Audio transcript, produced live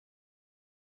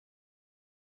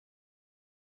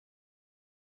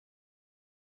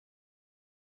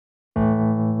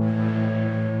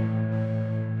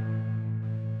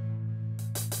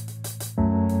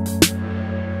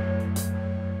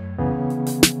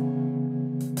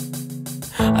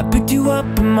I picked you up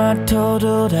in my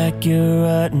totaled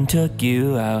Acura and took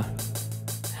you out.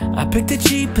 I picked the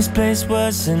cheapest place,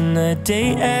 wasn't a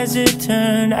date as it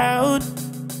turned out.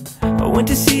 I went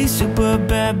to see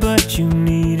Superbad, but you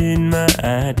needed my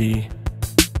ID.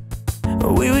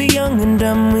 We were young and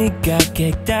dumb, we got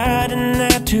kicked out and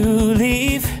had to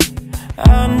leave.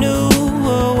 I knew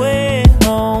a way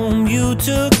home, you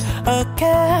took a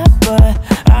cab, but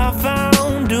I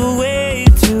found a way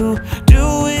to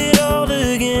do it all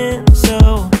again.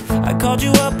 So I called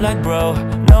you up like, bro,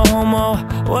 no homo,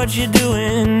 what you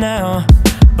doing now?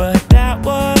 But that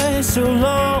was so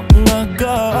long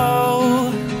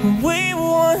ago. We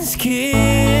were once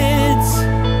kids.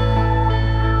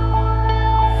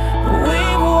 We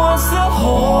were once the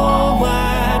whole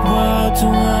wide world to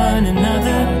one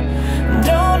another.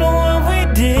 Don't know what we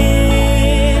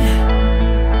did,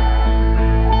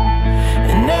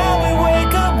 and now we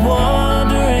wake up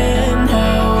wondering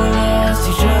how we lost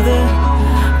each other.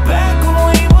 Back when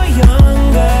we were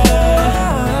younger,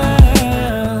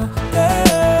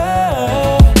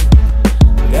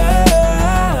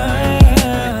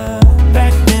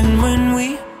 back then when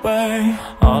we were.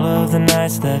 All of the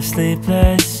nights left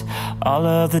sleepless, all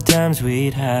of the times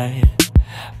we'd hide.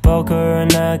 Poker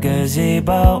in a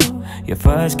gazebo, your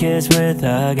first kiss with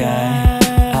a guy.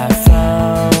 I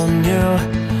found you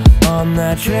on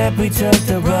that trip we took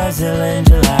to Brazil in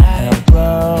July. Hell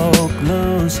broke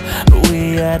loose, but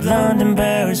we had London,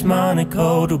 Paris,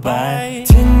 Monaco, Dubai.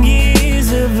 10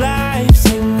 years of life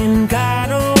singing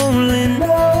God only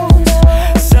knows.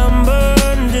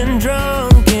 Sunburned and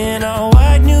drunk in our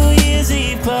white New Year's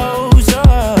Eve clothes.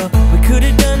 Oh, we could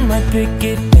have done my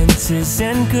picket fences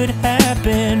and could have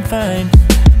been fine,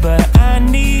 but I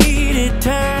needed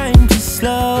time to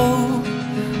slow.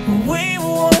 We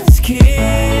were once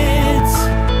kids.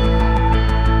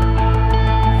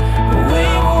 We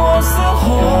were once the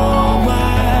whole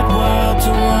wide world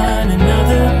to one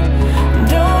another.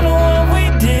 Don't know what we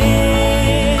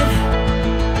did,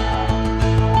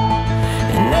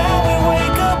 and now we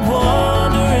wake up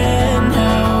wondering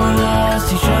how we lost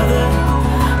each other.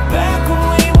 Back when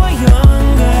we were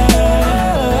younger.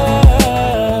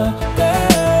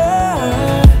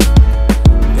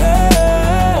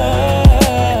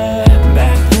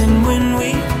 Back then when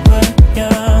we were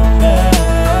younger.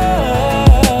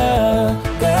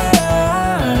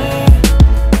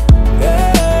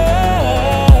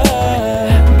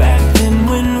 Back then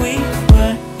when we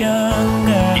were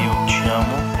younger. Eu te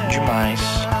amo demais.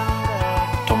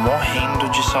 Tô morrendo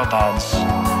de saudades.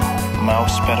 Mal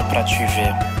espero pra te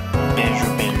ver. Beijo,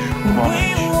 beijo. Boa We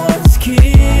noite. were once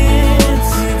kids.